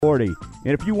And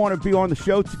if you want to be on the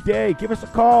show today, give us a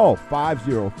call,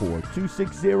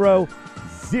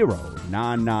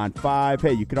 504-260-0995.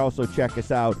 Hey, you can also check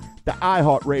us out, the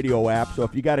iHeartRadio app. So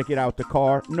if you got to get out the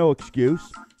car, no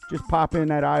excuse. Just pop in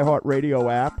that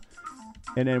iHeartRadio app,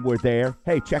 and then we're there.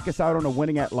 Hey, check us out on the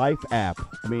Winning at Life app.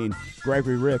 I mean,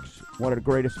 Gregory Ricks, one of the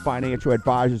greatest financial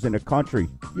advisors in the country.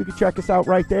 You can check us out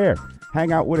right there.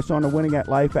 Hang out with us on the Winning at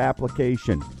Life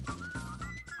application.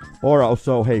 Or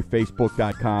also, hey,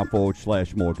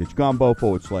 Facebook.com/Mortgage Gumbo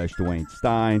 /Dwayne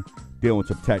Stein. Dealing with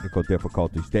some technical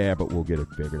difficulties there, but we'll get it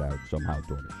figured out somehow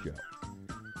during the show.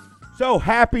 So,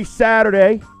 happy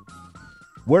Saturday.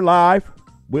 We're live.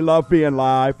 We love being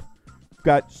live.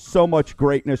 Got so much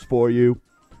greatness for you.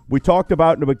 We talked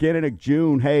about in the beginning of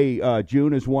June, hey,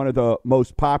 June is one of the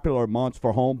most popular months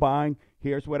for home buying.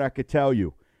 Here's what I could tell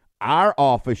you. Our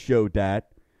office showed that.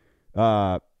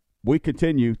 We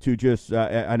continue to just,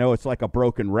 I know it's like a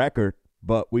broken record,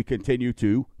 but we continue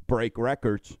to break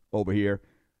records over here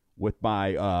with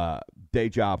my day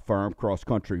job firm, Cross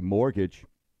Country Mortgage.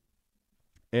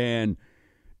 And,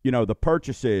 you know, the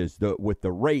purchases, with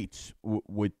the rates,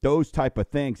 with those type of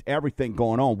things, everything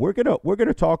going on. We're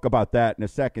gonna talk about that in the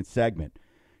second segment.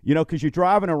 You know, because you're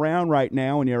driving around right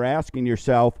now and you're asking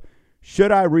yourself,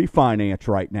 should I refinance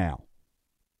right now?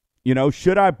 You know,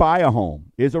 should I buy a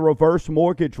home? Is a reverse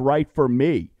mortgage right for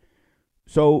me?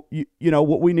 So, you know,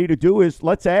 what we need to do is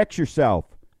let's ask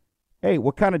yourself, hey,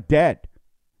 what kind of debt?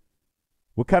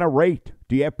 What kind of rate?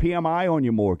 Do you have PMI on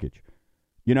your mortgage?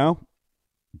 You know,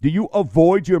 do you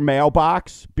avoid your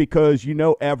mailbox because you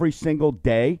know every single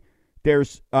day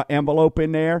there's an envelope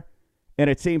in there and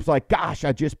it seems like, gosh,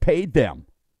 I just paid them.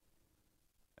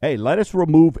 Hey, let us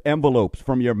remove envelopes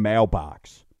from your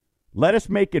mailbox. Let us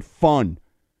make it fun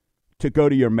to go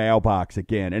to your mailbox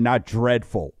again and not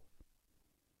dreadful.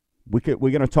 We're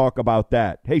going to talk about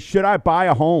that. Hey, should I buy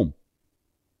a home?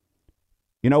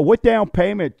 You know, what down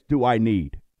payment do I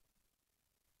need?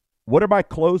 What are my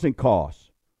closing costs?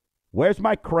 Where's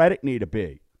my credit need to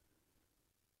be?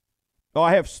 Oh,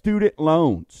 I have student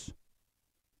loans.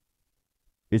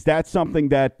 Is that something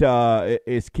that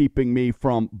is keeping me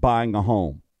from buying a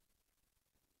home?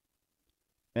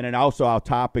 And then also our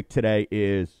topic today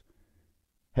is,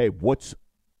 hey, what's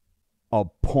a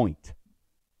point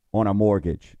on a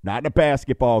mortgage? Not in a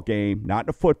basketball game, not in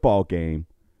a football game,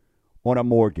 on a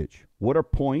mortgage. What are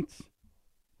points?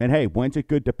 And, hey, when's it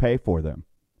good to pay for them?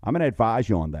 I'm going to advise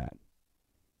you on that.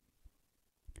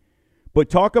 But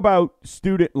talk about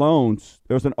student loans.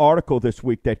 There was an article this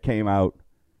week that came out.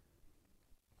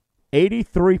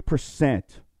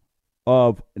 83%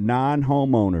 of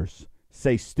non-homeowners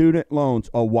say student loans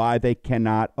are why they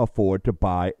cannot afford to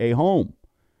buy a home.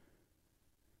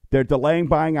 They're delaying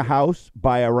buying a house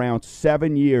by around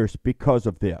 7 years because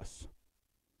of this.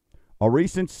 A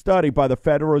recent study by the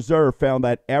Federal Reserve found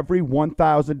that every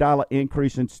 $1,000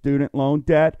 increase in student loan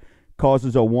debt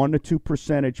causes a 1 to 2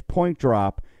 percentage point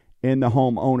drop in the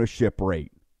home ownership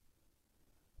rate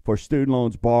for student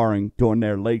loans borrowing during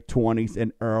their late 20s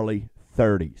and early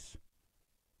 30s.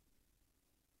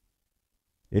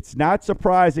 It's not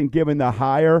surprising given the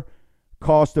higher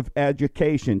cost of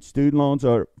education. Student loans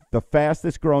are the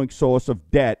fastest growing source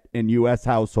of debt in U.S.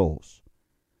 households.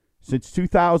 Since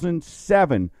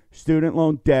 2007, student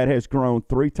loan debt has grown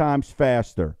 3 times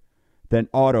faster than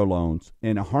auto loans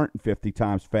and 150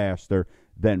 times faster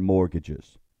than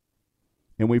mortgages.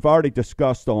 And we've already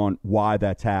discussed on why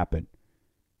that's happened.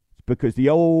 It's because the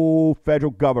old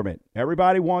federal government,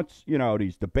 everybody wants, you know,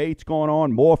 these debates going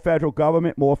on, more federal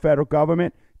government, more federal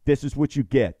government. This is what you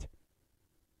get.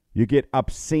 You get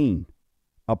obscene,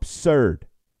 absurd,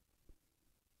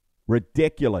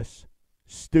 ridiculous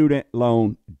student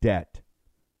loan debt.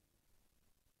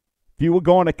 If you were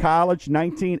going to college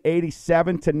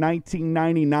 1987 to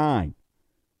 1999,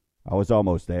 I was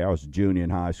almost there. I was a junior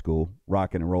in high school,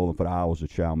 rocking and rolling for the Owls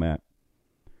at Chalmette.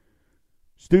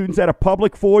 Students at a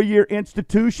public 4-year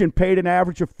institution paid an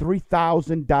average of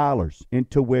 $3,000 in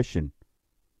tuition.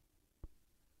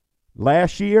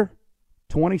 Last year,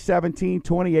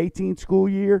 2017-2018 school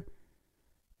year,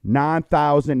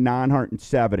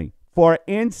 $9,970 for an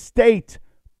in-state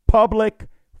public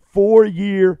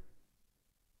 4-year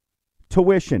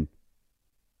tuition.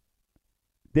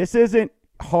 This isn't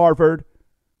Harvard,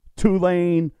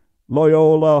 Tulane,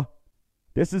 Loyola.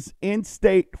 This is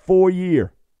in-state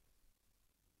 4-year.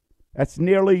 That's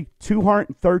nearly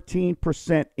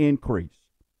 213% increase.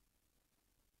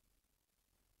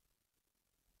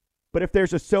 But if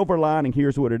there's a silver lining,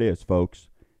 here's what it is, folks.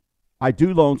 I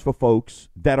do loans for folks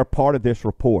that are part of this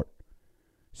report.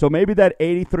 So maybe that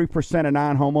 83% of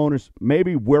non-homeowners,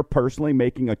 maybe we're personally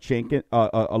making a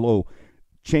little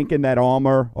chink in that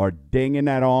armor or ding in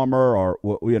that armor or,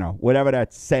 whatever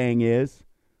that saying is.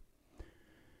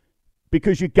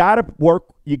 Because you got to work,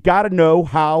 you got to know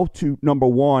how to, number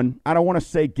one, I don't want to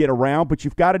say get around, but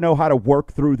you've got to know how to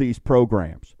work through these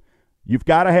programs. You've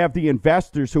got to have the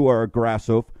investors who are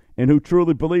aggressive and who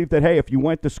truly believe that, hey, if you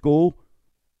went to school,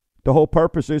 the whole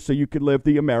purpose is so you could live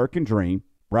the American dream,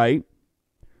 right?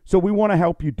 So we want to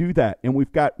help you do that, and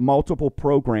we've got multiple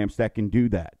programs that can do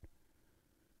that,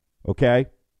 okay?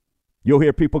 You'll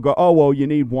hear people go, oh, well, you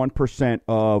need 1%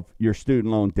 of your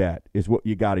student loan debt is what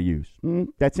you got to use.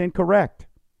 That's incorrect.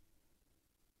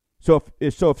 So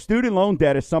if student loan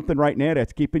debt is something right now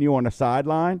that's keeping you on the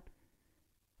sideline,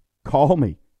 call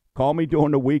me. Call me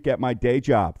during the week at my day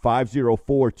job,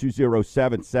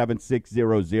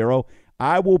 504-207-7600.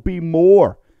 I will be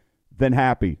more than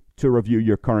happy to review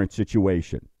your current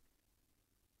situation.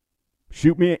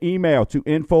 Shoot me an email to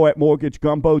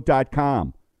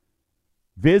info@mortgagegumbo.com.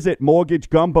 Visit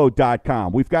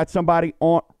mortgagegumbo.com. We've got somebody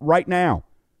on right now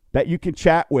that you can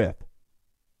chat with.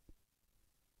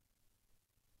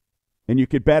 And you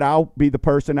could bet I'll be the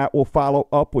person that will follow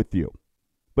up with you.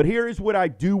 But here is what I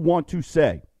do want to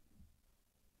say.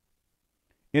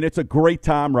 And it's a great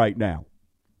time right now.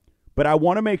 But I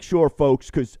want to make sure, folks,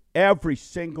 because every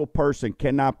single person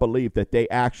cannot believe that they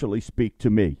actually speak to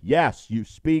me. Yes, you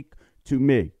speak to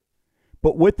me.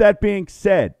 But with that being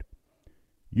said,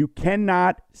 you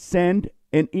cannot send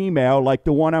an email like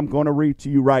the one I'm going to read to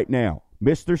you right now.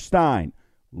 Mr. Stein,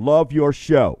 love your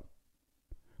show.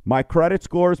 My credit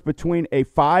score is between a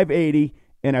 580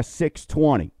 and a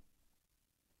 620.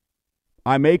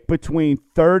 I make between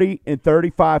 $30,000 and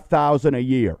 $35,000 a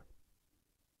year.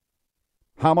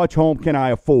 How much home can I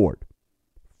afford?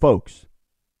 Folks,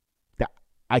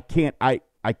 I can't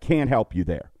help you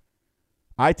there.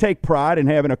 I take pride in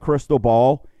having a crystal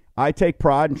ball. I take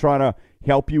pride in trying to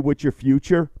help you with your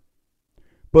future.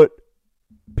 But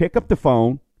pick up the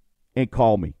phone and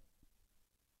call me.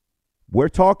 We're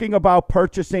talking about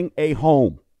purchasing a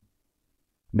home,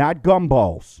 not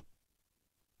gumballs.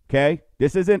 Okay?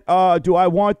 This isn't, do I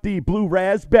want the blue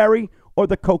raspberry or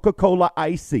the Coca-Cola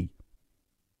Icy?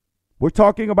 We're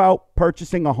talking about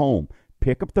purchasing a home.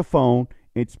 Pick up the phone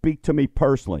and speak to me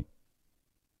personally.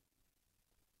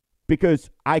 Because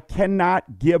I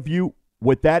cannot give you,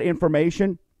 with that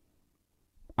information,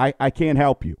 I can't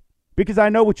help you. Because I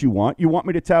know what you want. You want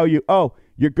me to tell you, oh,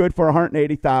 you're good for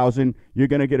 $180,000. You're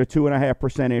going to get a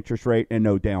 2.5% interest rate and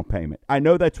no down payment. I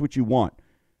know that's what you want.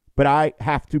 But I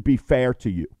have to be fair to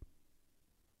you.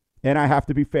 And I have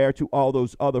to be fair to all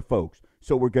those other folks.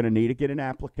 So we're going to need to get an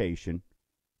application,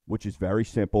 which is very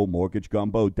simple,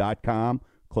 mortgagegumbo.com.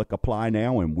 Click apply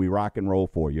now, and we rock and roll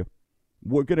for you.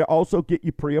 We're going to also get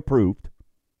you pre-approved.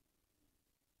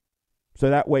 So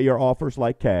that way your offer's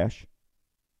like cash.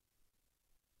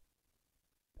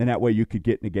 And that way you could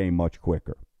get in the game much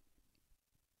quicker.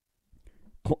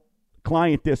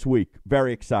 Client this week,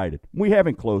 very excited. We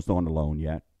haven't closed on the loan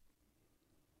yet.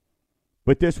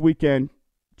 But this weekend,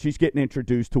 she's getting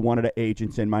introduced to one of the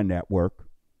agents in my network.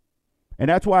 And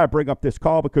that's why I bring up this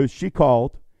call, because she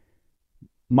called.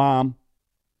 Mom,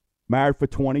 married for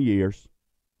 20 years,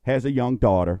 has a young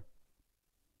daughter,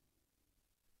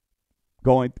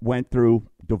 went through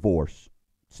divorce.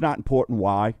 It's not important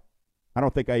why. I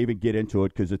don't think I even get into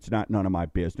it because it's not none of my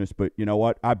business. But you know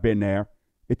what? I've been there.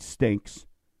 It stinks.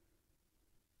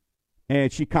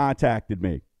 And she contacted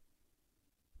me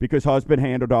because husband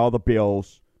handled all the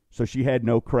bills, so she had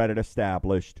no credit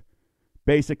established.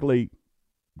 Basically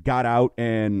got out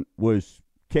and was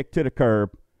kicked to the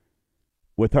curb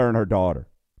with her and her daughter.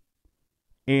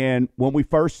 And when we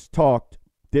first talked,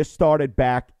 this started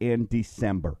back in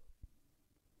December.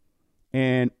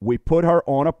 And we put her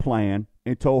on a plan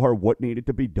and told her what needed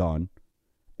to be done.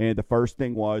 And the first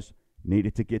thing was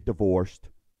needed to get divorced.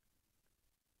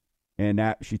 And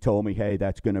that she told me, hey,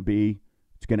 it's going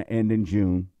to end in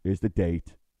June is the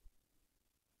date.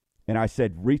 And I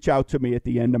said, reach out to me at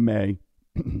the end of May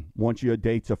once your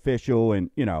date's official.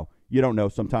 And, you don't know.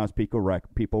 Sometimes people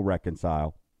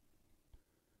reconcile.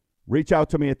 Reach out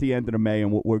to me at the end of the May,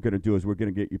 and what we're going to do is we're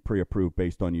going to get you pre-approved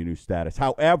based on your new status.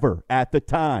 However, at the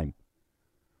time,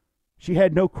 she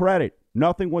had no credit.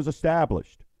 Nothing was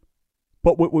established.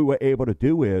 But what we were able to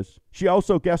do is, she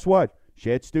also, guess what?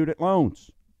 She had student loans.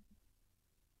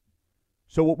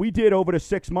 So what we did over the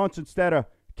 6 months, instead of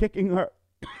kicking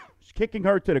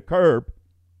her to the curb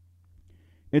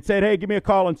and said, hey, give me a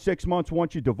call in 6 months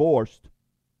once you're divorced.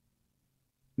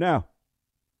 Now,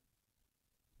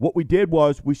 what we did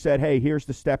was we said, hey, here's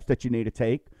the steps that you need to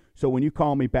take. So when you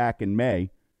call me back in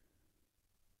May,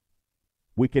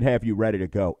 we could have you ready to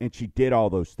go. And she did all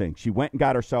those things. She went and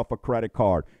got herself a credit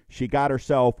card. She got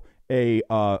herself a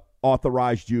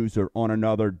authorized user on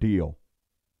another deal.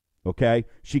 Okay?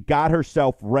 She got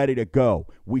herself ready to go.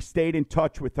 We stayed in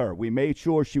touch with her. We made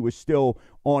sure she was still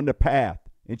on the path.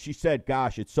 And she said,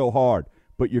 gosh, it's so hard,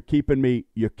 but you're keeping me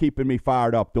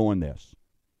fired up doing this.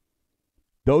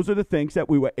 Those are the things that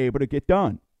we were able to get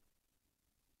done.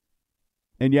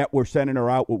 And yet we're sending her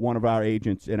out with one of our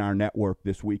agents in our network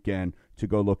this weekend to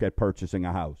go look at purchasing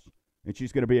a house. And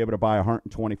she's going to be able to buy a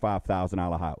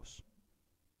 $125,000 house.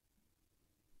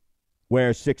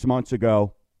 Whereas 6 months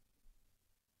ago,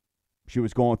 she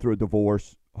was going through a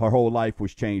divorce. Her whole life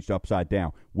was changed upside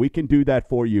down. We can do that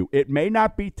for you. It may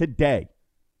not be today,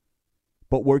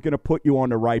 but we're going to put you on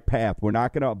the right path. We're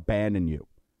not going to abandon you.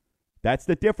 That's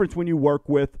the difference when you work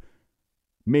with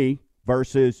me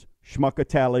versus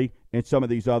Schmuckatelli and some of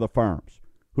these other firms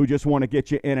who just want to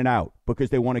get you in and out because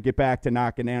they want to get back to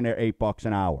knocking down their $8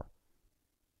 an hour.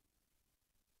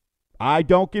 I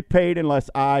don't get paid unless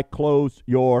I close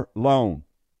your loan.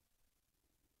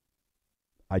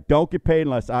 I don't get paid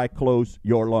unless I close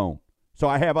your loan. So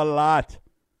I have a lot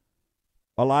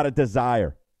of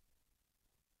desire,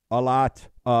 a lot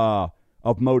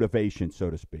of motivation, so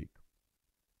to speak.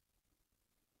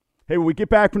 Hey, when we get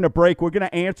back from the break, we're going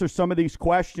to answer some of these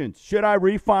questions. Should I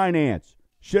refinance?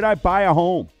 Should I buy a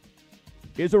home?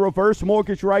 Is a reverse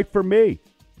mortgage right for me?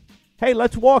 Hey,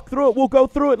 let's walk through it. We'll go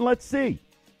through it and let's see.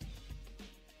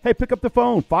 Hey, pick up the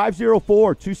phone,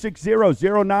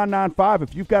 504-260-0995.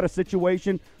 If you've got a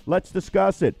situation, let's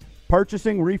discuss it.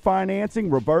 Purchasing,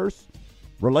 refinancing, reverse,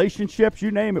 relationships, you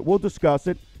name it, we'll discuss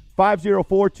it.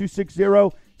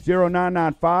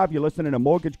 504-260-0995. You're listening to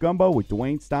Mortgage Gumbo with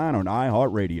Dwayne Stein on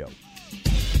iHeartRadio.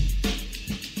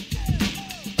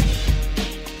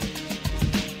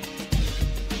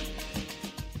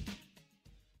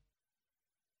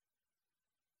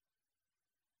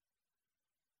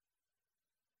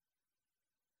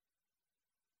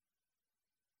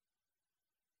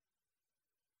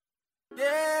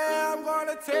 Yeah, I'm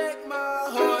gonna take my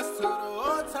horse to the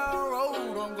old town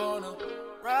road. I'm gonna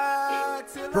ride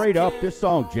till Straight up, this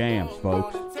song jams,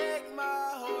 folks.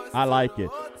 I like it.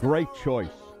 Great choice.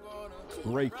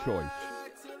 Great choice.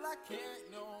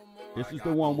 This is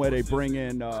the one where they bring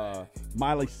in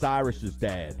Miley Cyrus's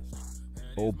dad,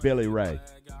 old Billy Ray.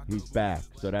 He's back,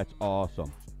 so that's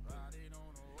awesome.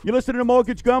 You're listening to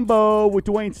Mortgage Gumbo with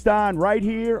Dwayne Stein right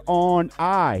here on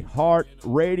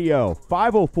iHeartRadio.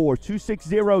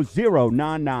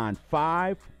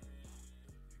 504-260-0995.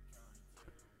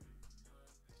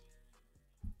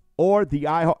 Or the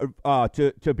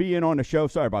to be in on the show.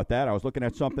 Sorry about that. I was looking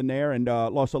at something there and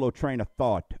lost a little train of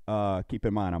thought. Keep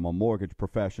in mind, I'm a mortgage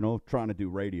professional trying to do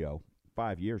radio.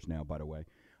 5 years now, by the way.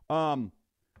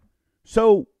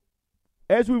 So,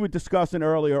 as we were discussing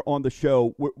earlier on the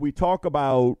show, we talk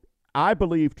about, I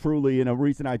believe truly, and a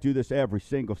reason I do this every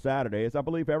single Saturday is I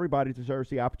believe everybody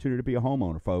deserves the opportunity to be a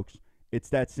homeowner, folks. It's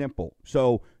that simple.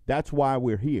 So that's why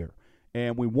we're here.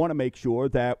 And we want to make sure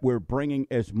that we're bringing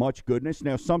as much goodness.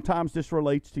 Now, sometimes this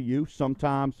relates to you.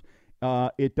 Sometimes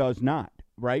it does not,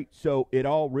 right? So it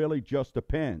all really just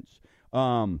depends.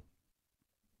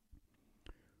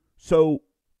 So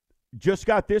just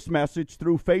got this message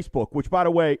through Facebook, which, by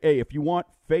the way, hey, if you want,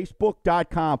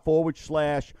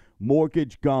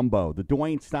 facebook.com/Mortgage Gumbo. The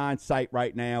Dwayne Stein site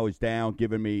right now is down,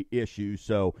 giving me issues.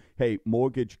 So, hey,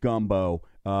 Mortgage Gumbo,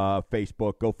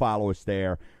 Facebook, go follow us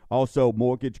there. Also,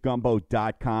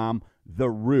 mortgagegumbo.com. The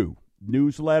Roo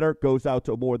newsletter goes out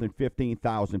to more than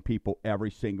 15,000 people every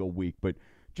single week. But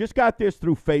just got this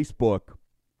through Facebook.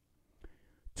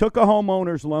 Took a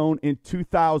homeowner's loan in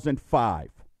 2005.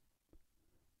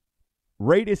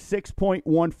 Rate is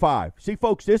 6.15. See,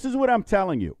 folks, this is what I'm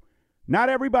telling you. Not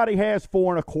everybody has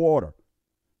 4.25.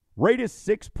 Rate is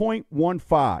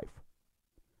 6.15.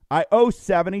 I owe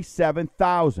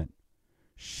 $77,000.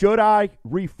 Should I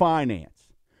refinance?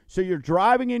 So you're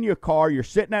driving in your car, you're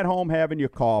sitting at home having your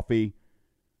coffee.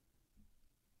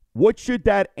 What should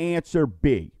that answer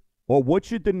be? Or what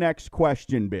should the next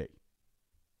question be?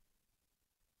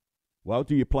 Well,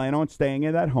 do you plan on staying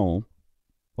in that home?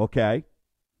 Okay.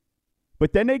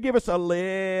 But then they give us a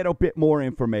little bit more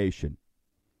information.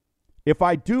 If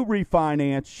I do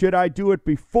refinance, should I do it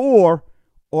before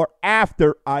or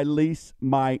after I lease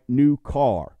my new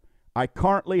car? I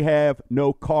currently have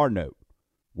no car note.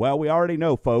 Well, we already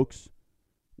know, folks.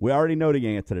 We already know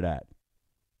the answer to that.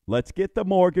 Let's get the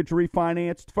mortgage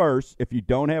refinanced first if you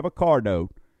don't have a car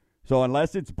note. So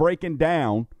unless it's breaking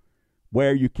down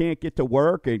where you can't get to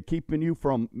work and keeping you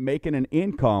from making an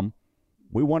income,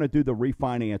 we want to do the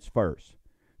refinance first.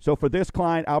 So for this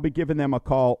client, I'll be giving them a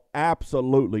call.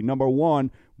 Absolutely. Number one,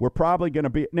 we're probably going to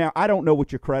be – now, I don't know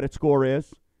what your credit score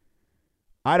is.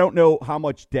 I don't know how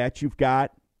much debt you've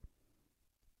got.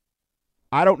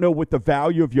 I don't know what the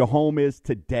value of your home is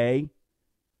today.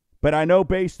 But I know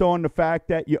based on the fact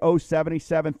that you owe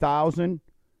 $77,000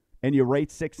 and you rate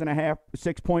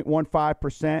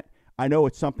 6.15%, I know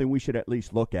it's something we should at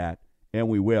least look at, and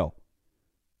we will.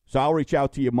 So I'll reach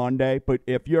out to you Monday. But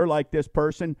if you're like this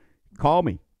person, call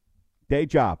me. Day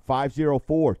job,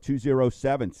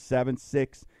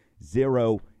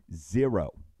 504-207-7600.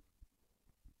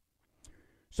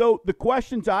 So the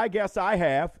questions I guess I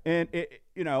have, and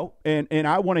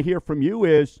I want to hear from you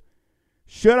is,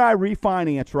 should I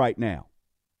refinance right now?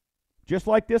 Just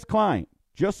like this client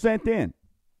just sent in.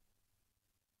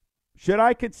 Should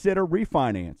I consider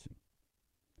refinancing?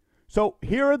 So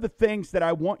here are the things that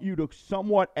I want you to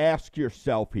somewhat ask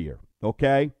yourself here,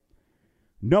 okay?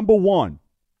 Number one,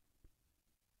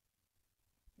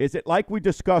 is it like we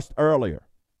discussed earlier?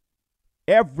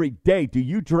 Every day, do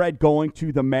you dread going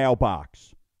to the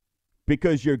mailbox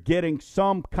because you're getting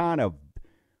some kind of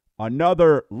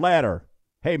another letter?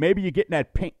 Hey, maybe you're getting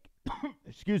that pink,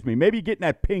 maybe you're getting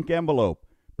that pink envelope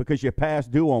because you're past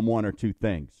due on one or two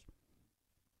things.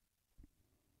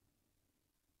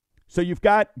 So you've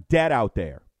got debt out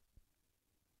there.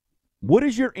 What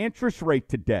is your interest rate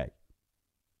today?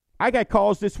 I got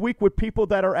calls this week with people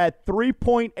that are at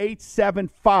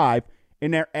 3.875,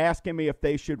 and they're asking me if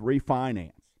they should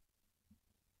refinance.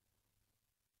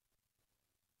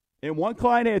 And one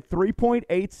client had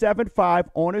 3.875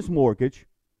 on his mortgage.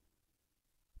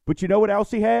 But you know what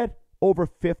else he had? Over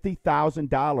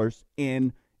 $50,000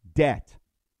 in debt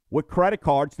with credit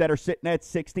cards that are sitting at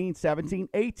 16, 17,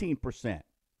 18%.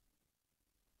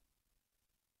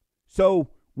 So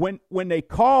when they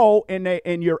call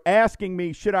and you're asking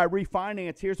me, should I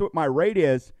refinance? Here's what my rate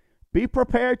is. Be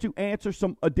prepared to answer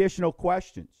some additional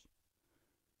questions.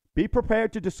 Be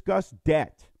prepared to discuss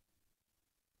debt.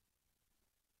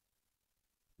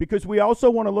 Because we also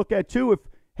want to look at, too,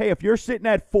 if you're sitting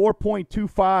at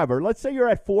 4.25, or let's say you're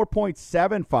at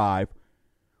 4.75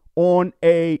 on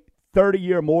a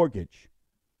 30-year mortgage,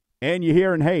 and you're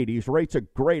hearing, hey, these rates are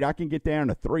great. I can get down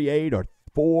to 3.8 or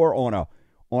 4 on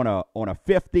a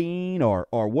 15, or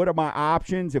what are my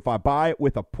options if I buy it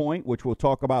with a point, which we'll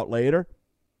talk about later.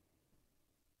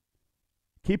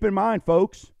 Keep in mind,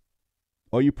 folks,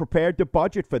 are you prepared to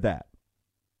budget for that?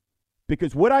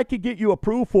 Because what I could get you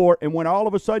approved for, and when all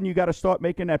of a sudden you got to start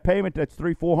making that payment that's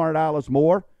 $300-$400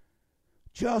 more,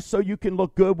 just so you can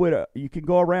look good you can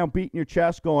go around beating your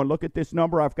chest going, look at this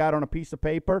number I've got on a piece of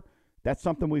paper. That's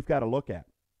something we've got to look at.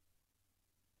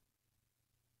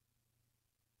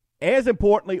 As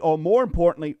importantly, or more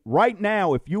importantly, right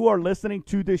now, if you are listening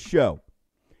to this show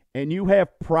and you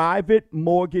have private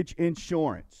mortgage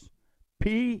insurance,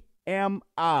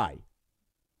 PMI,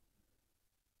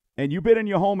 and you've been in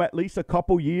your home at least a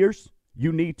couple years,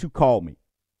 you need to call me.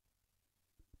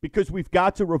 Because we've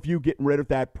got to review getting rid of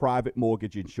that private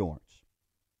mortgage insurance.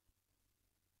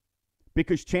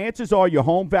 Because chances are your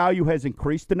home value has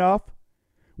increased enough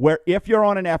where if you're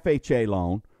on an FHA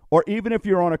loan, or even if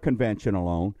you're on a conventional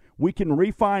loan, we can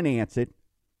refinance it,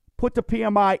 put the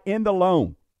PMI in the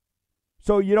loan,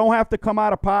 so you don't have to come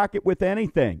out of pocket with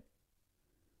anything.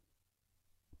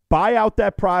 Buy out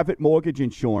that private mortgage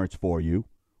insurance for you,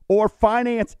 or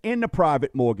finance in the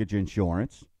private mortgage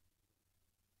insurance,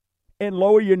 and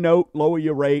lower your note, lower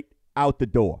your rate, out the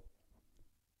door.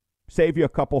 Save you a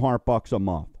couple $100 a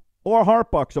month, or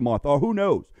 $100 a month, or who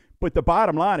knows. But the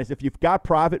bottom line is, if you've got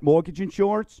private mortgage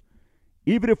insurance,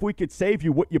 even if we could save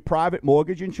you what your private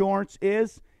mortgage insurance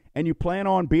is, and you plan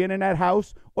on being in that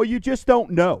house, or you just don't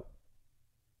know,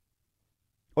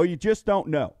 how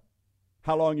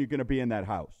long you're going to be in that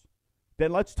house,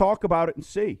 then let's talk about it and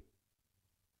see.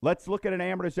 Let's look at an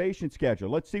amortization schedule.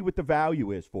 Let's see what the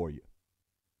value is for you.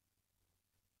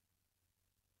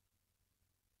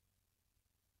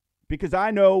 Because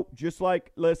I know,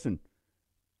 listen,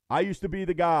 I used to be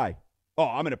the guy. Oh,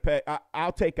 I'm going to pay.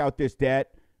 I'll take out this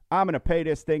debt. I'm going to pay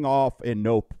this thing off in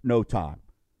no time.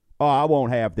 Oh, I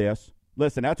won't have this.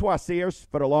 Listen, that's why Sears,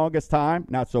 for the longest time,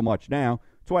 not so much now,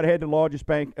 that's why they had the largest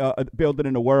bank building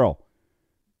in the world.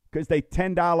 Because they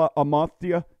 $10 a month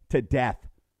to death.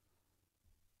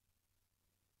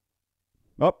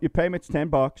 Oh, your payment's $10,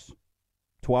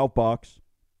 $12,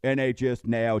 and they just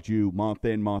nailed you month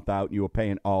in, month out, and you were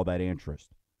paying all that interest.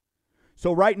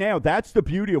 So right now, that's the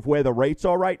beauty of where the rates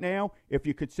are right now. If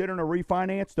you're considering a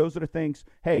refinance, those are the things,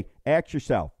 hey, ask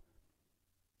yourself,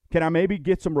 can I maybe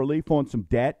get some relief on some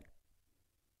debt?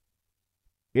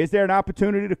 Is there an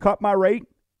opportunity to cut my rate?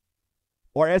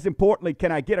 Or as importantly,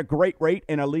 can I get a great rate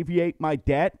and alleviate my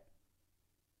debt?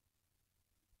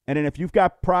 And then if you've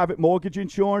got private mortgage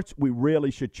insurance, we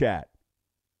really should chat.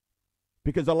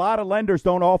 Because a lot of lenders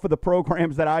don't offer the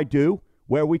programs that I do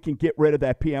where we can get rid of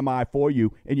that PMI for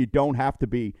you and you don't have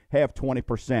to have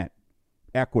 20%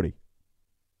 equity.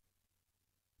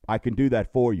 I can do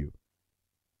that for you.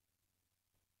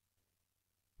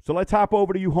 So let's hop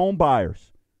over to you home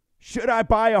buyers. Should I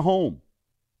buy a home?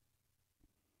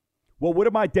 Well, what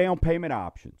are my down payment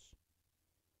options?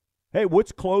 Hey,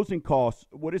 what's closing costs?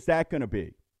 What is that going to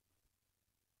be?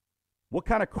 What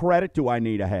kind of credit do I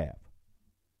need to have?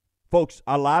 Folks,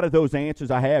 a lot of those answers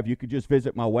I have, you could just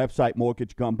visit my website,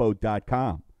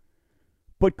 mortgagegumbo.com.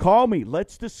 But call me.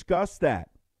 Let's discuss that.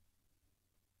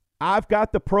 I've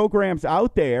got the programs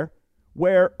out there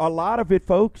where a lot of it,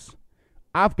 folks,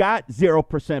 I've got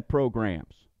 0%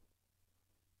 programs.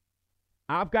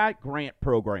 I've got grant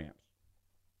programs.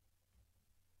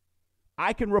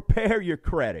 I can repair your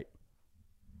credit.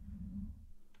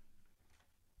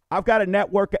 I've got a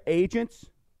network of agents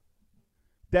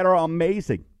that are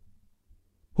amazing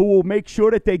who will make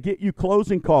sure that they get you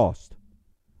closing costs.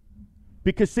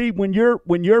 Because see, when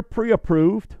you're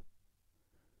pre-approved,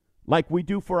 like we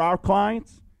do for our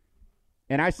clients,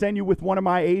 and I send you with one of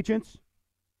my agents,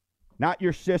 not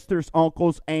your sister's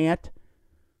uncle's aunt,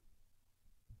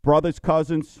 brother's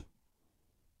cousin's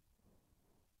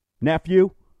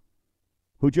nephew,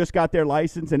 who just got their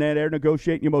license and then they're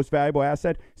negotiating your most valuable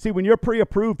asset. See, when you're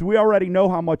pre-approved, we already know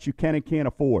how much you can and can't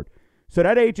afford. So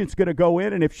that agent's going to go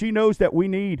in, and if she knows that we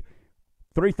need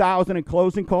 $3,000 in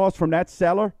closing costs from that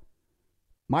seller,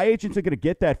 my agents are going to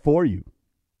get that for you.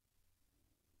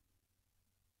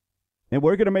 And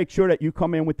we're going to make sure that you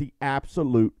come in with the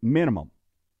absolute minimum.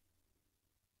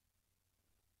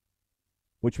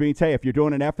 Which means, hey, if you're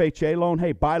doing an FHA loan,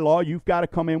 hey, by law, you've got to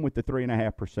come in with the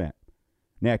 3.5%.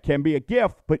 Now, it can be a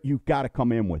gift, but you've got to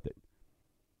come in with it.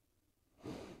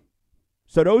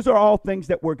 So those are all things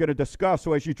that we're going to discuss.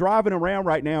 So as you're driving around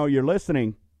right now, you're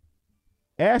listening,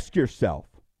 ask yourself,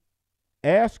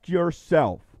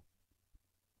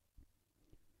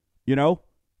 you know,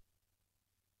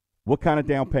 what kind of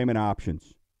down payment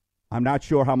options? I'm not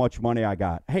sure how much money I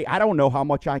got. Hey, I don't know how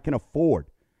much I can afford.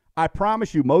 I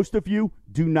promise you, most of you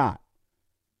do not.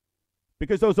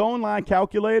 Because those online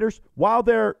calculators, while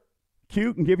they're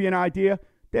cute and give you an idea,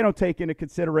 they don't take into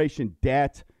consideration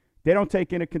debt. They don't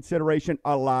take into consideration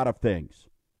a lot of things.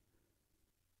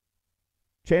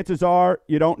 Chances are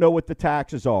you don't know what the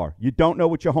taxes are. You don't know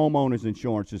what your homeowner's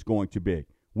insurance is going to be.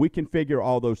 We can figure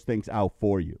all those things out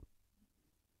for you.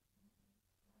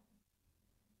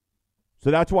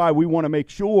 So that's why we want to make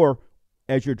sure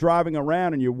as you're driving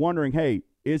around and you're wondering, hey,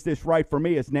 is this right for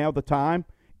me? Is now the time?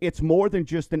 It's more than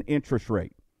just an interest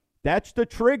rate. That's the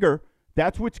trigger.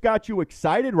 That's what's got you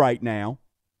excited right now.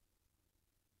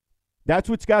 That's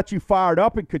what's got you fired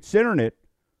up and considering it.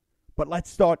 But let's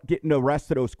start getting the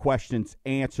rest of those questions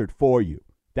answered for you.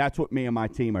 That's what me and my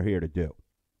team are here to do.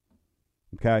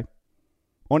 Okay?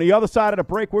 On the other side of the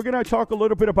break, we're going to talk a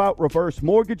little bit about reverse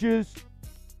mortgages.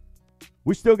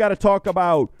 We still got to talk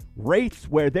about rates,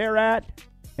 where they're at.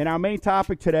 And our main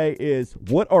topic today is,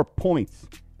 what are points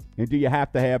and do you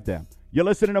have to have them? You're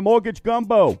listening to Mortgage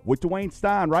Gumbo with Dwayne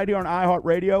Stein right here on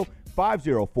iHeartRadio,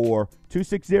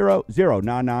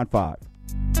 504-260-0995.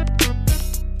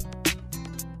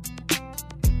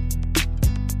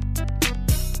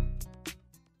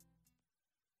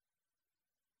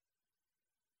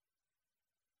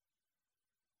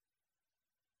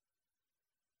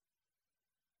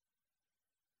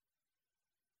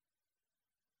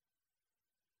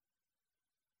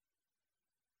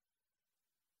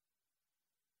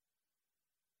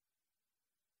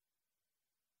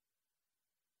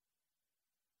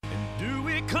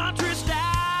 Country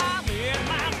style in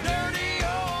my dirty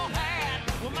old hat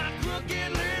with my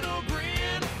crooked little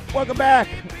grin. Welcome back.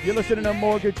 You're listening to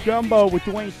Mortgage Gumbo with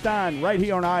Dwayne Stein right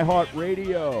here on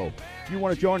iHeartRadio. If you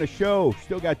want to join the show,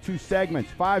 still got two segments,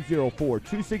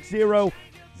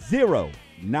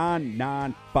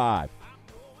 504-260-0995.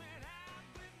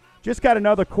 Just got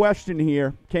another question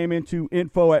here. Came into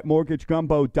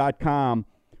info@mortgagegumbo.com.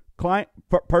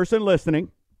 Person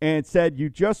listening and said, you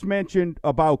just mentioned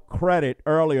about credit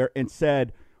earlier and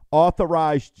said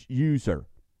authorized user.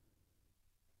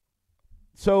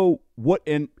 So what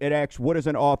is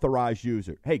an authorized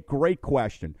user? Hey, great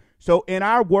question. So in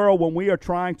our world, when we are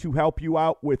trying to help you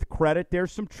out with credit,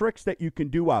 there's some tricks that you can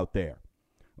do out there.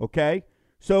 Okay?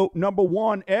 So number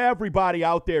one, everybody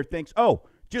out there thinks, oh,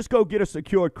 just go get a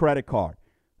secured credit card.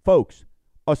 Folks,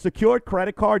 a secured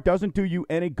credit card doesn't do you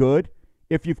any good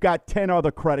if you've got 10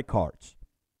 other credit cards.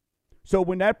 So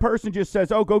when that person just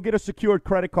says, oh, go get a secured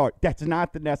credit card, that's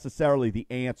not necessarily the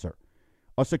answer.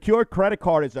 A secured credit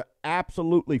card is an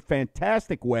absolutely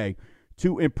fantastic way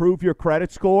to improve your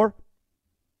credit score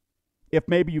if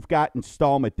maybe you've got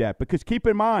installment debt. Because keep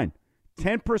in mind,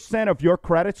 10% of your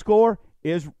credit score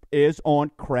is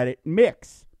on credit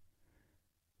mix.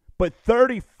 But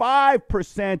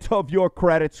 35% of your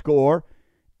credit score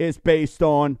is based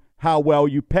on how well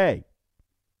you pay.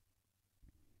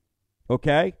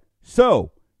 Okay?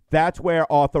 So that's where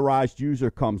authorized user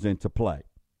comes into play.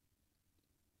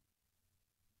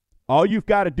 All you've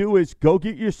got to do is go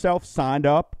get yourself signed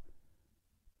up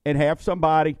and have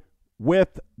somebody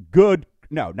with good,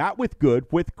 no, not with good,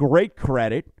 with great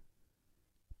credit,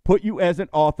 put you as an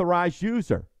authorized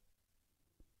user.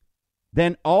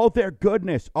 Then all their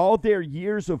goodness, all their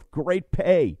years of great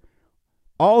pay,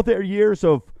 all their years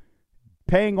of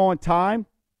paying on time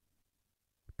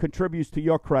contributes to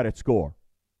your credit score.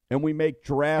 And we make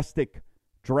drastic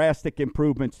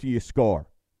improvements to your score,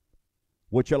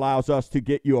 which allows us to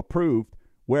get you approved,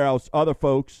 whereas other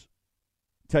folks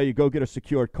tell you go get a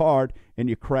secured card and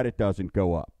your credit doesn't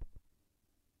go up.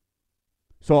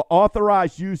 So an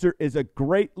authorized user is a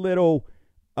great little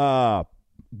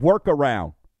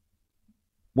workaround.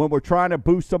 When we're trying to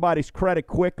boost somebody's credit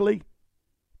quickly,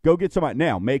 go get somebody.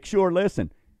 Now, make sure,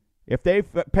 listen, if they've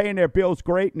paying their bills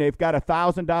great and they've got a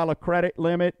 $1,000 credit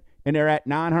limit and they're at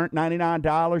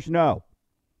 $999, no.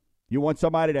 You want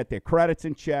somebody that their credit's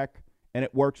in check and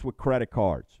it works with credit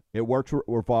cards. It works with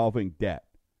revolving debt.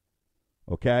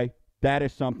 Okay? That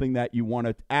is something that you want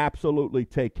to absolutely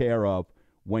take care of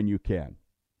when you can.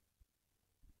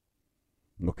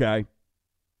 Okay?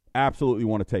 Absolutely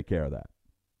want to take care of that.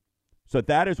 So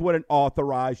that is what an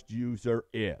authorized user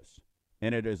is.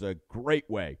 And it is a great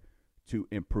way to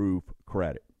improve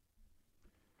credit.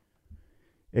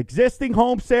 Existing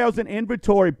home sales and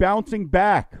inventory bouncing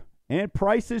back, and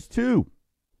prices too.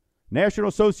 National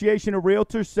Association of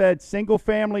Realtors said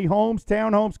single-family homes,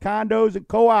 townhomes, condos, and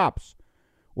co-ops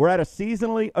were at a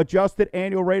seasonally adjusted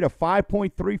annual rate of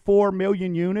 5.34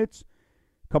 million units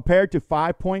compared to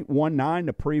 5.19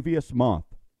 the previous month.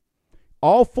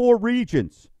 All four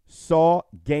regions saw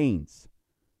gains.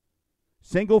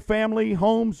 Single-family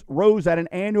homes rose at an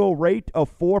annual rate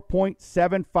of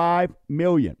 4.75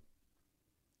 million.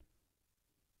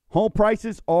 Home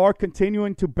prices are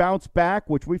continuing to bounce back,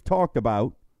 which we've talked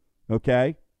about,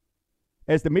 okay?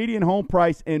 As the median home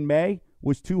price in May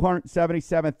was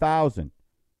 $277,000.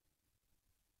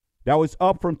 That was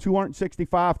up from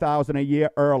 $265,000 a year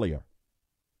earlier.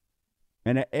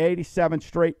 And an 87th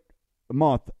straight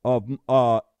month of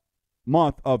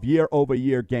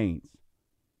year-over-year gains.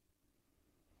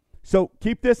 So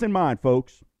keep this in mind,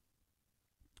 folks.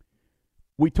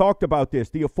 We talked about this.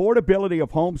 The affordability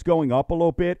of homes going up a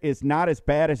little bit is not as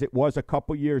bad as it was a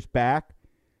couple years back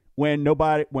when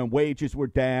wages were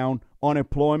down,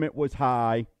 unemployment was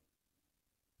high,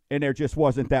 and there just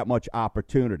wasn't that much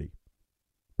opportunity.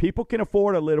 People can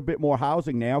afford a little bit more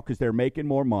housing now because they're making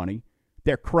more money.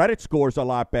 Their credit score's a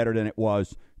lot better than it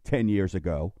was 10 years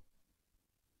ago.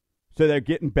 So they're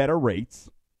getting better rates.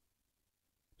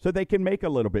 So they can make a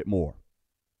little bit more.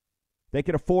 They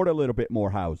can afford a little bit more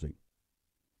housing.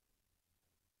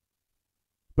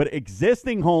 But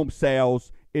existing home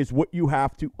sales is what you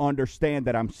have to understand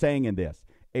that I'm saying in this.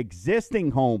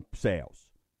 Existing home sales.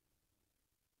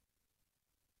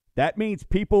 That means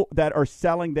people that are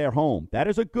selling their home. That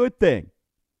is a good thing.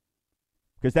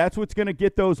 Because that's what's going to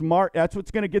get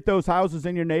those houses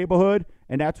in your neighborhood,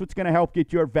 and that's what's going to help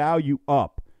get your value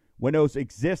up when those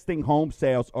existing home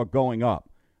sales are going up.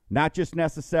 Not just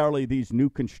necessarily these new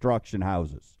construction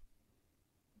houses.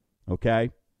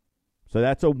 Okay? So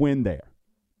that's a win there.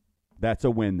 That's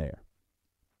a win there.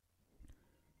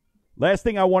 Last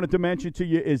thing I wanted to mention to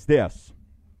you is this.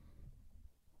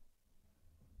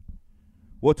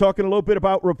 We're talking a little bit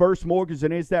about reverse mortgages,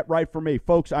 and is that right for me?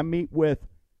 Folks, I meet with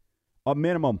a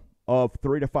minimum of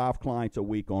 3 to 5 clients a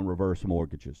week on reverse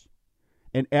mortgages.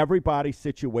 And everybody's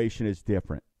situation is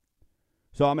different.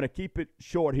 So I'm going to keep it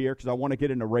short here because I want to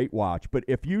get into Rate Watch. But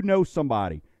if you know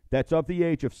somebody that's of the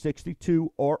age of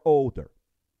 62 or older,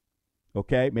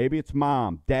 okay, maybe it's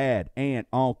mom, dad, aunt,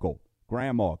 uncle,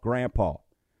 grandma, grandpa,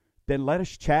 then let us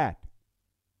chat.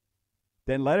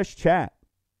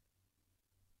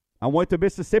 I went to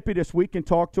Mississippi this week and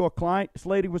talked to a client. This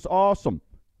lady was awesome.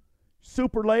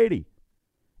 Super lady.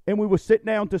 And we were sitting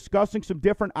down discussing some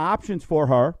different options for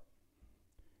her.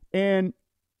 And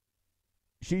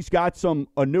she's got some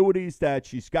annuities that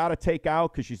she's got to take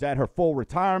out because she's at her full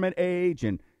retirement age.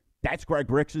 And that's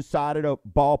Greg Ricks' side of the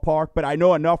ballpark. But I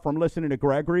know enough from listening to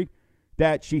Gregory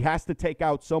that she has to take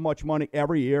out so much money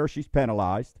every year, she's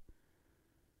penalized.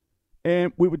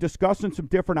 And we were discussing some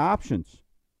different options.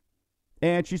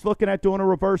 And she's looking at doing a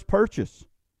reverse purchase.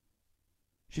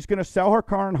 She's going to sell her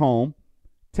current home,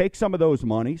 take some of those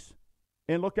monies,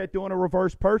 and look at doing a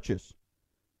reverse purchase.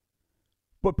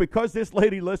 But because this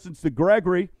lady listens to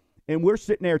Gregory, and we're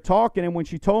sitting there talking, and when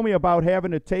she told me about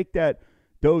having to take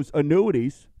those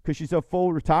annuities because she's of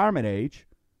full retirement age,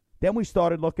 then we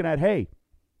started looking at, hey,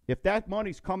 if that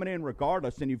money's coming in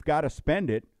regardless and you've got to spend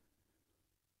it,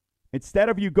 instead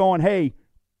of you going, hey,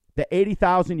 the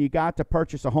 $80,000 you got to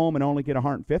purchase a home and only get a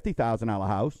 $150,000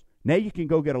 house, now you can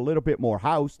go get a little bit more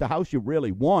house, the house you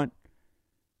really want.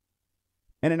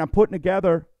 And then I'm putting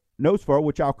together notes for her,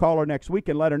 which I'll call her next week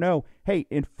and let her know, hey,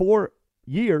 in 4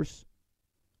 years,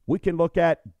 we can look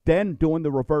at then doing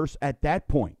the reverse at that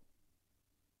point.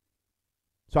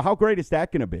 So how great is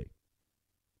that going to be?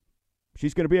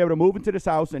 She's going to be able to move into this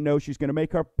house and know she's going to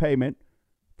make her payment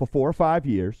for 4 or 5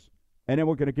 years, and then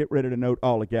we're going to get rid of the note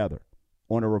altogether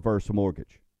on a reverse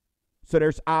mortgage. So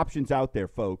there's options out there,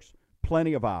 folks.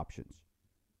 Plenty of options.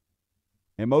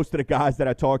 And most of the guys that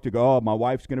I talk to go, oh, my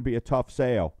wife's going to be a tough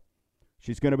sale.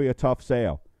 She's going to be a tough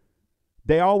sale.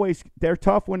 They're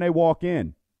tough when they walk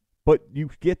in, but you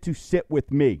get to sit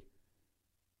with me.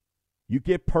 You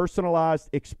get personalized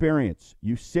experience.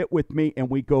 You sit with me and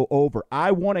we go over.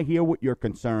 I want to hear what your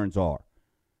concerns are.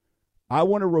 I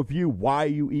want to review why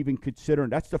you even considering.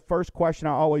 That's the first question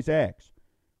I always ask.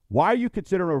 Why are you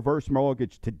considering a reverse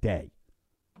mortgage today?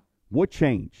 What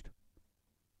changed?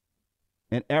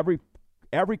 And every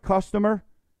customer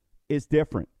is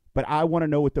different, but I want to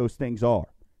know what those things are.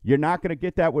 You're not going to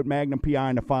get that with Magnum PI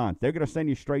and the Fonz. They're going to send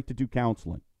you straight to do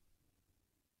counseling.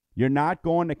 You're not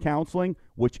going to counseling,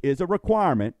 which is a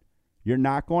requirement. You're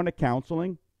not going to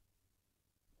counseling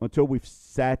until we've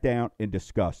sat down and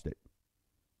discussed it.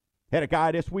 Had a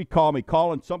guy this week call me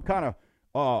calling some kind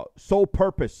of sole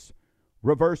purpose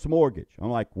reverse mortgage. I'm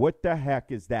like, what the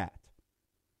heck is that?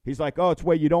 He's like, oh, it's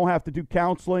where you don't have to do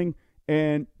counseling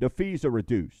and the fees are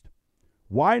reduced.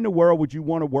 Why in the world would you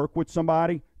want to work with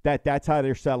somebody that's how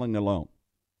they're selling the loan?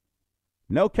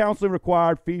 No counseling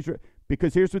required,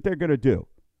 because here's what they're going to do.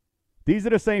 These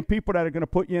are the same people that are going to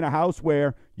put you in a house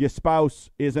where your spouse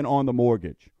isn't on the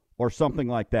mortgage or something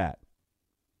like that.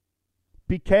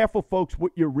 Be careful, folks,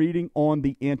 what you're reading on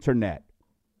the internet.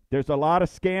 There's a lot of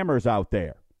scammers out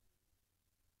there,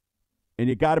 and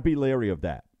you got to be leery of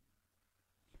that.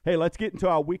 Hey, let's get into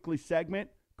our weekly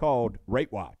segment called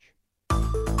Rate Watch.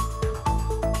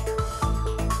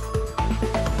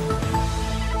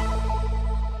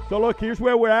 So, look, here's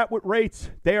where we're at with rates.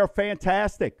 They are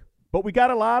fantastic. But we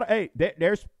got a lot of,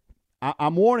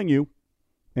 I'm warning you,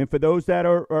 and for those that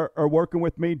are working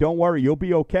with me, don't worry, you'll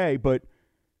be okay. But,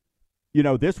 you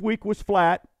know, this week was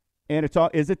flat, and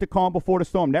is it the calm before the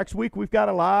storm? Next week, we've got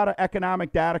a lot of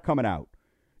economic data coming out.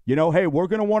 You know, hey, we're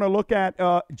going to want to look at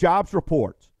jobs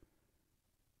reports.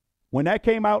 When that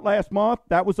came out last month,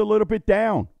 that was a little bit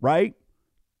down, right?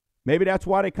 Maybe that's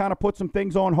why they kind of put some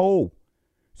things on hold.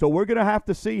 So we're going to have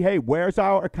to see, hey, where's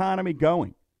our economy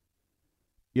going?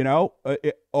 You know,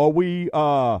 are we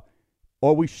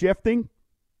shifting?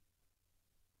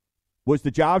 Was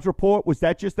the jobs report, was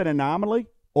that just an anomaly,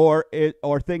 or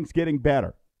are things getting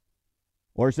better?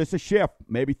 Or is this a shift?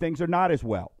 Maybe things are not as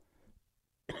well.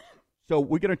 So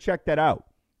we're going to check that out.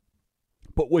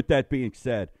 But with that being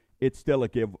said, it's still a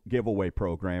giveaway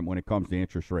program when it comes to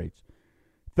interest rates.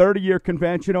 30-year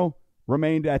conventional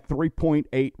remained at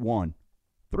 3.81.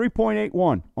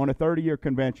 3.81 on a 30-year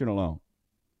conventional loan.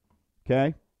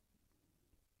 Okay?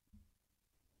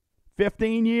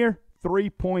 15-year,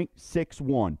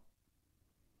 3.61.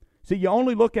 So you're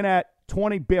only looking at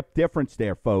 20 bip difference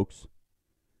there, folks.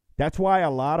 That's why a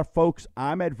lot of folks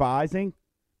I'm advising,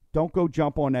 don't go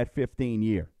jump on that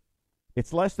 15-year.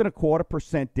 It's less than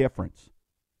 0.25% difference.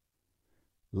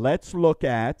 Let's look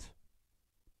at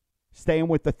staying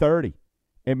with the 30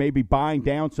 and maybe buying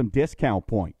down some discount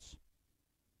points.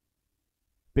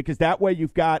 Because that way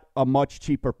you've got a much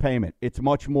cheaper payment. It's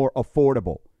much more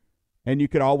affordable. And you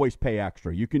can always pay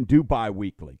extra. You can do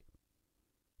bi-weekly.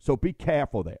 So be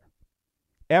careful there.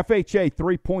 FHA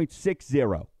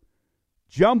 3.60.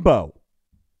 Jumbo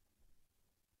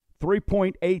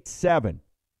 3.87.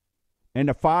 And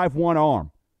the 5-1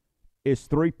 ARM is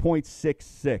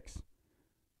 3.66.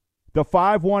 The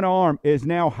 5-1 ARM is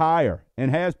now higher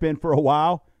and has been for a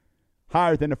while,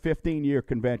 higher than a 15-year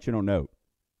conventional note.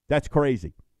 That's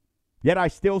crazy. Yet I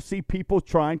still see people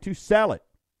trying to sell it.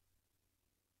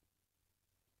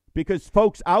 Because,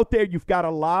 folks, out there you've got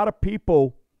a lot of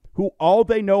people who all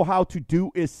they know how to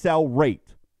do is sell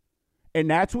rate. And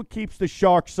that's what keeps the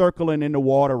sharks circling in the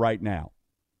water right now.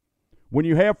 When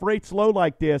you have rates low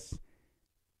like this,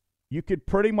 you could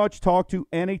pretty much talk to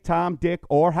any Tom, Dick,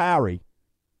 or Harry,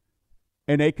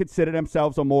 and they consider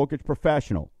themselves a mortgage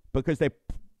professional because they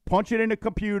punch it in the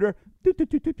computer. Doop, doop,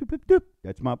 doop, doop, doop, doop.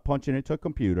 That's my punching into a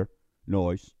computer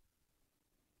noise.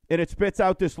 And it spits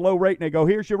out this low rate, and they go,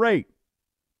 here's your rate.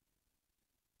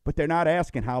 But they're not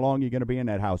asking how long you're going to be in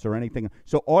that house or anything.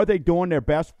 So are they doing their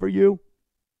best for you?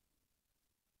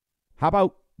 How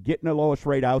about getting the lowest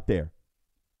rate out there?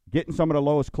 Getting some of the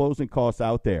lowest closing costs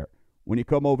out there. When you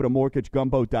come over to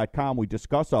mortgagegumbo.com, we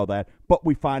discuss all that, but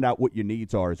we find out what your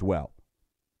needs are as well.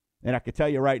 And I can tell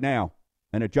you right now,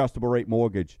 an adjustable rate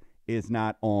mortgage is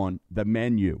not on the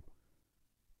menu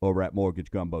over at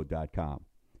mortgagegumbo.com.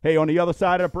 Hey, on the other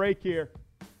side of the break here,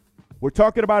 we're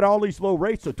talking about all these low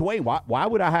rates. So, Dwayne, why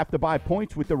would I have to buy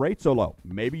points with the rate so low?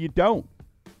 Maybe you don't.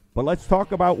 But let's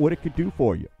talk about what it could do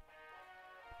for you.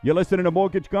 You're listening to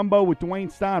Mortgage Gumbo with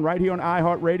Dwayne Stein right here on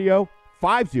iHeartRadio,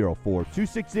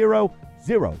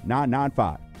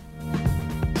 504-260-0995.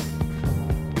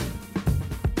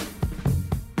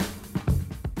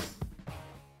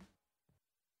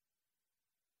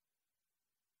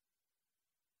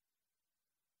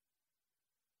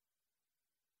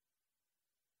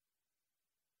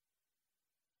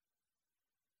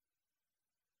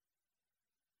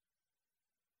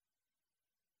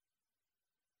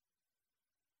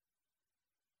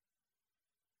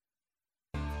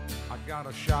 I got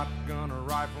a shotgun, a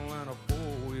rifle, and a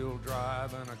four-wheel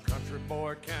drive, and a country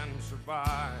boy can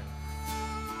survive.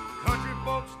 Country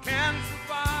folks can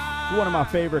survive. It's one of my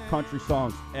favorite country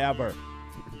songs ever.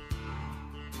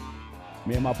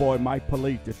 Me and my boy Mike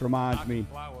Polite, this reminds me,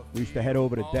 we used to head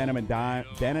over to Denim and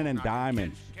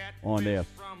Diamonds on this.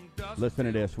 Listen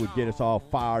to this, would get us all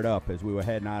fired up as we were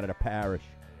heading out of the parish.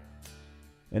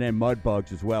 And then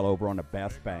Mudbugs as well over on the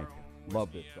Best Bank.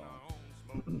 Love this song.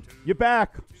 You're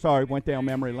back. Sorry, went down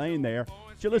memory lane there.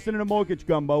 You're listening to Mortgage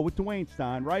Gumbo with Dwayne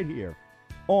Stein right here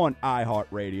on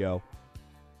iHeartRadio.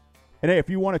 And hey, if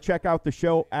you want to check out the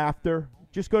show after,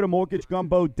 just go to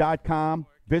mortgagegumbo.com.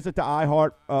 Visit the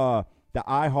iHeart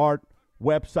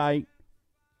website.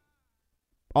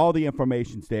 All the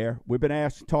information's there. We've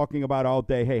been talking about all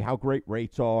day, hey, how great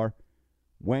rates are.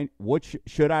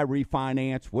 Should I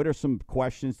refinance? What are some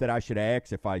questions that I should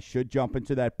ask if I should jump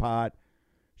into that pot?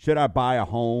 Should I buy a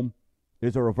home?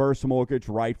 Is a reverse mortgage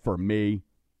right for me?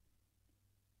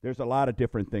 There's a lot of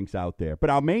different things out there.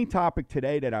 But our main topic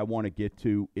today that I want to get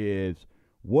to is,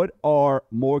 what are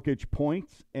mortgage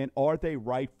points and are they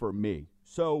right for me?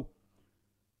 So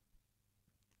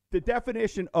the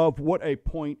definition of what a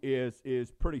point is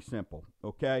pretty simple,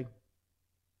 okay?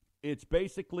 It's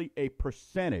basically a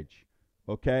percentage,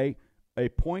 okay? A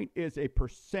point is a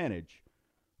percentage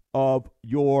of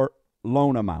your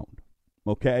loan amount,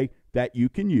 okay, that you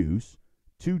can use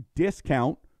to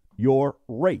discount your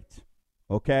rate,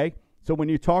 okay? So when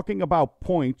you're talking about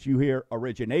points, you hear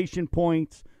origination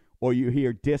points or you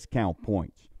hear discount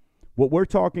points. What we're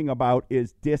talking about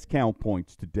is discount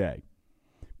points today,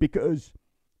 because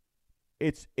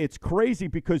it's crazy,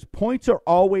 because points are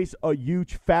always a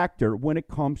huge factor when it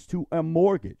comes to a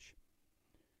mortgage.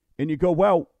 And you go,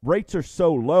 well, rates are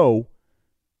so low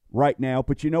right now,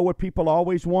 but you know what people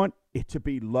always want? It to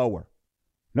be lower.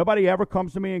 Nobody ever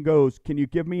comes to me and goes, can you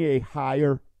give me a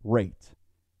higher rate?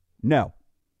 No.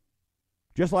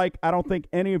 Just like I don't think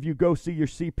any of you go see your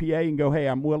CPA and go, hey,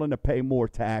 I'm willing to pay more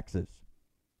taxes.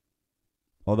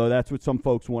 Although that's what some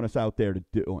folks want us out there to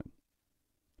doing.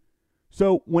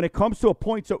 So when it comes to a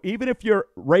point, so even if your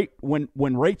rate, when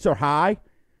rates are high,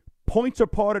 points are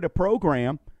part of the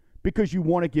program because you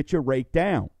want to get your rate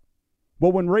down.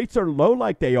 Well, when rates are low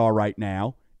like they are right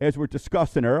now, as we're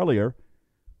discussing earlier,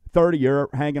 30-year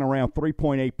hanging around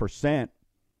 3.8%,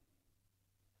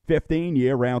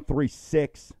 15-year around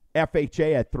 3.6%,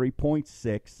 FHA at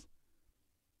 3.6%.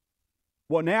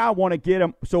 Well, now I want to get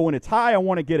them. So when it's high, I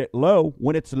want to get it low.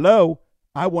 When it's low,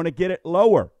 I want to get it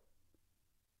lower.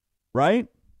 Right?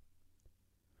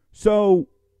 So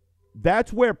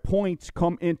that's where points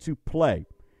come into play.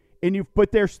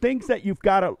 But there's things that you've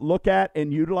got to look at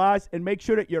and utilize and make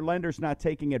sure that your lender's not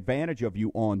taking advantage of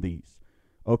you on these.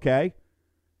 Okay?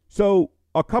 So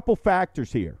a couple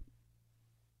factors here.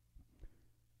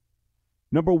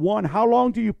 Number one, how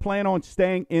long do you plan on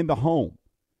staying in the home?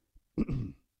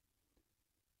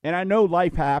 And I know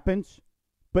life happens,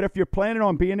 but if you're planning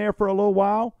on being there for a little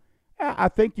while, I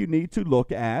think you need to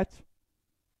look at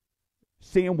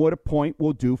seeing what a point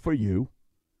will do for you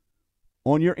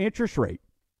on your interest rate.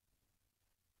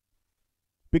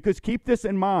 Because keep this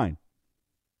in mind.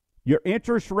 Your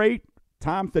interest rate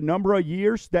times the number of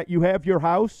years that you have your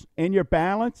house and your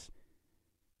balance,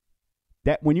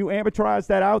 that when you amortize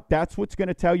that out, that's what's going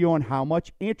to tell you on how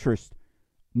much interest,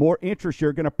 more interest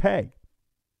you're going to pay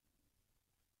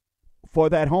for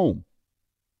that home.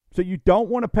 So you don't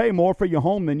want to pay more for your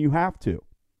home than you have to.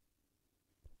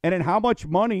 And then how much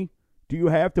money do you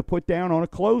have to put down on a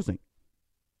closing?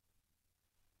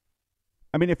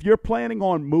 I mean, if you're planning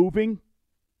on moving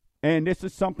and this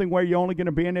is something where you're only going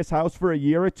to be in this house for a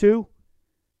year or two,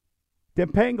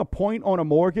 then paying a point on a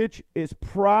mortgage is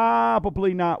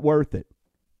probably not worth it.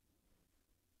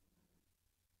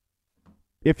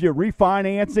 If you're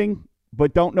refinancing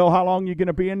but don't know how long you're going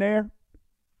to be in there,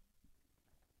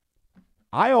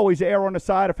 I always err on the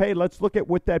side of, hey, let's look at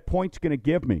what that point's going to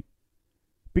give me.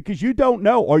 Because you don't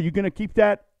know. Are you going to keep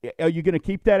that? Are you going to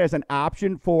keep that as an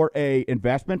option for a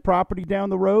investment property down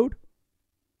the road?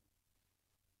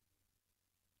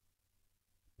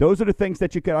 Those are the things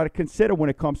that you got to consider when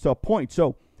it comes to a point.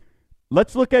 So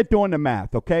let's look at doing the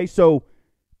math, okay? So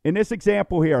in this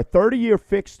example here, a 30-year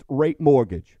fixed rate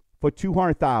mortgage for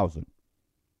 $200,000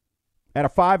 at a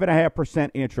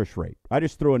 5.5% interest rate. I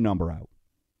just threw a number out.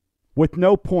 With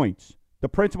no points, the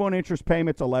principal and interest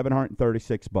payment's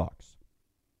 $1,136.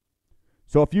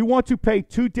 So if you want to pay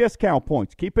 2 discount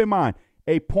points, keep in mind,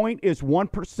 a point is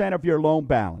 1% of your loan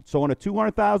balance. So on a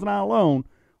 $200,000 loan,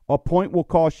 a point will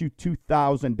cost you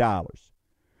 $2,000.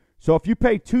 So if you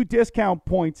pay 2 discount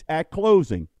points at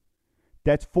closing,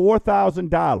 that's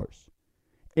 $4,000.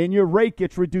 And your rate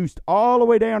gets reduced all the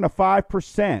way down to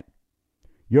 5%.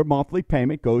 Your monthly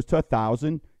payment goes to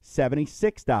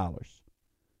 $1,076.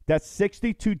 That's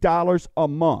 $62 a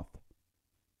month.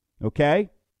 Okay?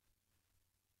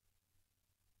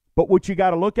 But what you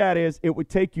got to look at is it would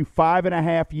take you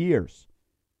 5.5 years.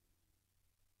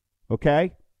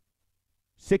 Okay?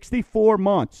 64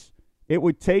 months. It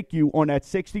would take you on that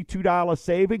 $62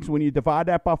 savings when you divide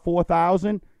that by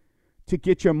 4,000 to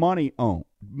get your money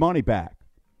back.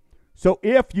 So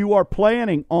if you are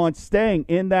planning on staying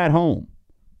in that home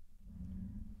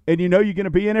and you know you're going to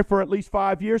be in it for at least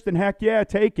 5 years, then heck yeah,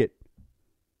 take it.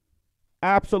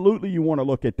 Absolutely, you want to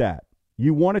look at that.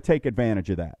 You want to take advantage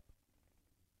of that.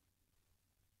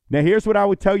 Now, here's what I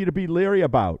would tell you to be leery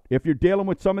about. If you're dealing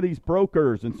with some of these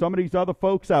brokers and some of these other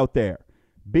folks out there,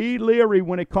 be leery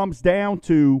when it comes down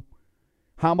to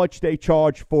how much they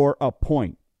charge for a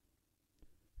point.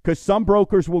 Because some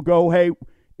brokers will go, hey,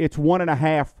 it's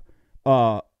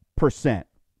 1.5%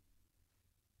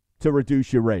 to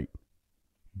reduce your rate.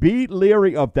 Be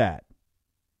leery of that.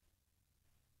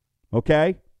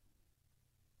 Okay?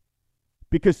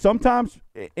 Because sometimes,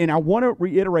 and I want to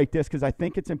reiterate this because I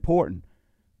think it's important,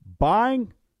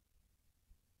 buying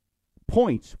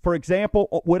points, for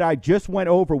example, what I just went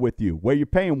over with you, where you're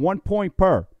paying 1 point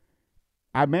per.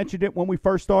 I mentioned it when we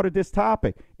first started this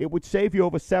topic. It would save you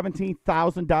over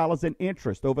 $17,000 in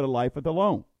interest over the life of the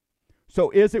loan. So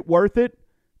is it worth it?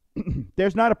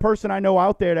 There's not a person I know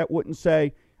out there that wouldn't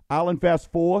say, I'll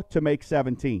invest 4 to make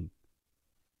 17.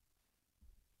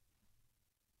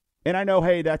 And I know,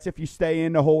 hey, that's if you stay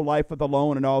in the whole life of the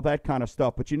loan and all that kind of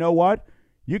stuff. But you know what?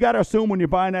 You got to assume when you're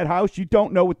buying that house, you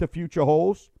don't know what the future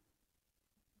holds.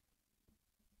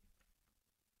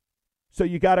 So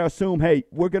you got to assume, hey,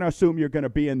 we're going to assume you're going to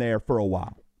be in there for a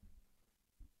while.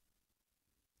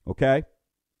 Okay?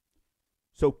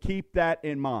 So keep that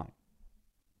in mind.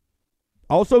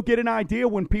 Also get an idea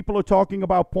when people are talking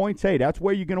about points. Hey, that's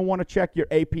where you're going to want to check your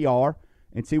APR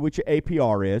and see what your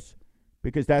APR is,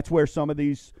 because that's where some of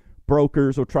these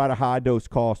brokers will try to hide those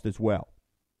costs as well.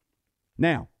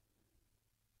 Now,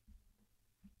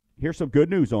 here's some good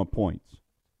news on points.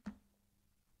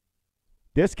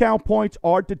 Discount points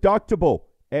are deductible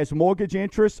as mortgage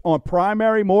interest on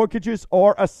primary mortgages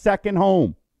or a second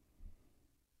home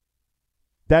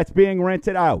that's being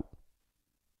rented out.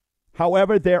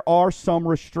 However, there are some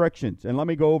restrictions, and let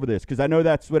me go over this because I know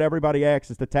that's what everybody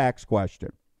asks is the tax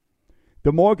question.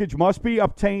 The mortgage must be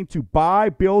obtained to buy,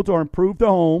 build, or improve the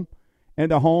home,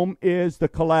 and the home is the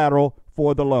collateral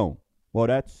for the loan. Well,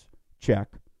 that's check.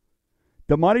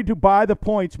 The money to buy the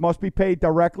points must be paid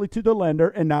directly to the lender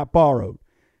and not borrowed.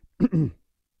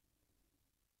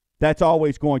 That's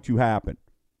always going to happen,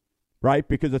 right?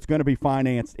 Because it's going to be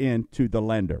financed into the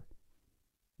lender.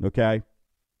 Okay?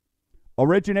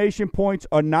 Origination points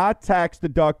are not tax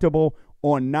deductible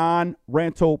on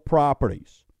non-rental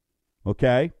properties.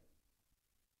 Okay?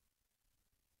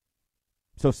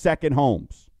 So second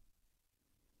homes.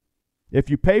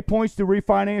 If you pay points to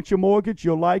refinance your mortgage,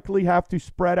 you'll likely have to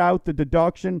spread out the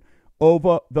deduction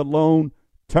over the loan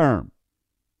term.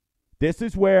 This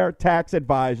is where tax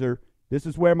advisor, this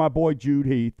is where my boy Jude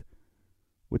Heath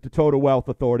with the Total Wealth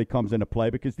Authority comes into play,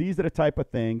 because these are the type of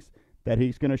things that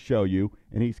he's going to show you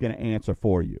and he's going to answer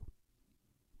for you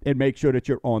and make sure that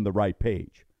you're on the right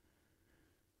page.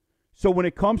 So when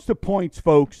it comes to points,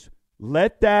 folks,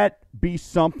 let that be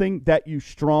something that you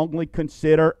strongly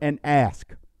consider and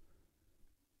ask.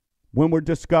 When we're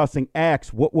discussing,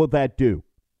 ask, what will that do?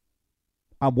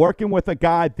 I'm working with a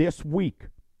guy this week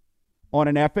on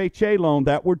an FHA loan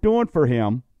that we're doing for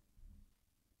him.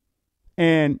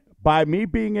 And by me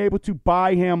being able to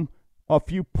buy him a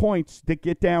few points to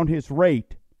get down his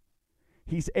rate,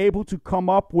 he's able to come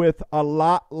up with a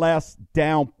lot less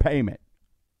down payment.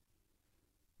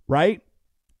 Right?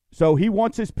 So he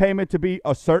wants his payment to be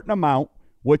a certain amount,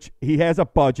 which he has a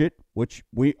budget, which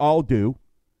we all do.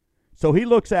 So he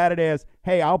looks at it as,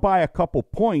 hey, I'll buy a couple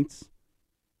points.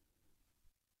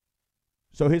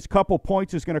 So his couple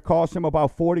points is going to cost him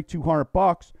about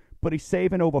 $4,200, but he's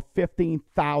saving over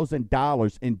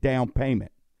 $15,000 in down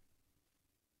payment.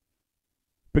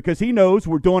 Because he knows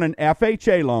we're doing an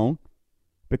FHA loan,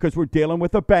 because we're dealing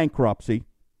with a bankruptcy,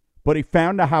 but he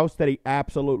found a house that he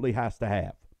absolutely has to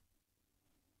have.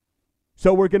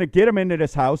 So we're going to get him into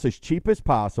this house as cheap as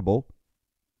possible.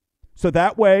 So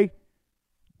that way,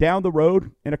 down the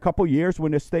road, in a couple years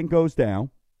when this thing goes down,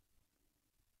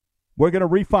 we're going to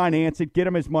refinance it, get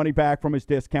him his money back from his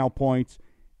discount points,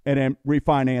 and then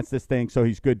refinance this thing so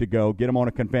he's good to go. Get him on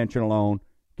a conventional loan.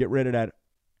 Get rid of that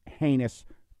heinous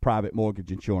private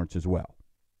mortgage insurance as well.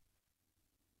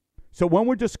 So when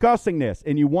we're discussing this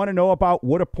and you want to know about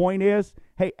what a point is,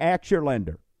 hey, ask your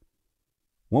lender.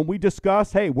 When we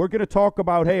discuss, hey, we're going to talk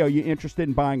about, hey, are you interested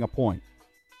in buying a point?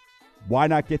 Why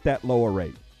not get that lower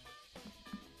rate?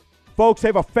 Folks,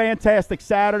 have a fantastic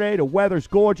Saturday. The weather's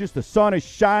gorgeous. The sun is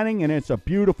shining, and it's a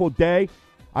beautiful day.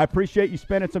 I appreciate you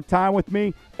spending some time with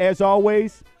me. As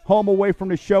always, home away from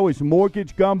the show is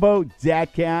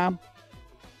MortgageGumbo.com.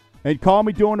 And call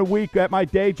me during the week at my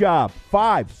day job,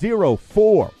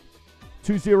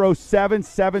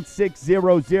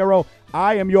 504-207-7600.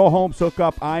 I am your Homes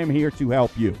Hookup. I am here to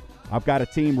help you. I've got a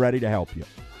team ready to help you.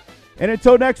 And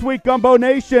until next week, Gumbo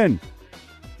Nation,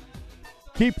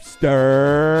 keep stirring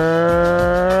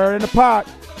the pot.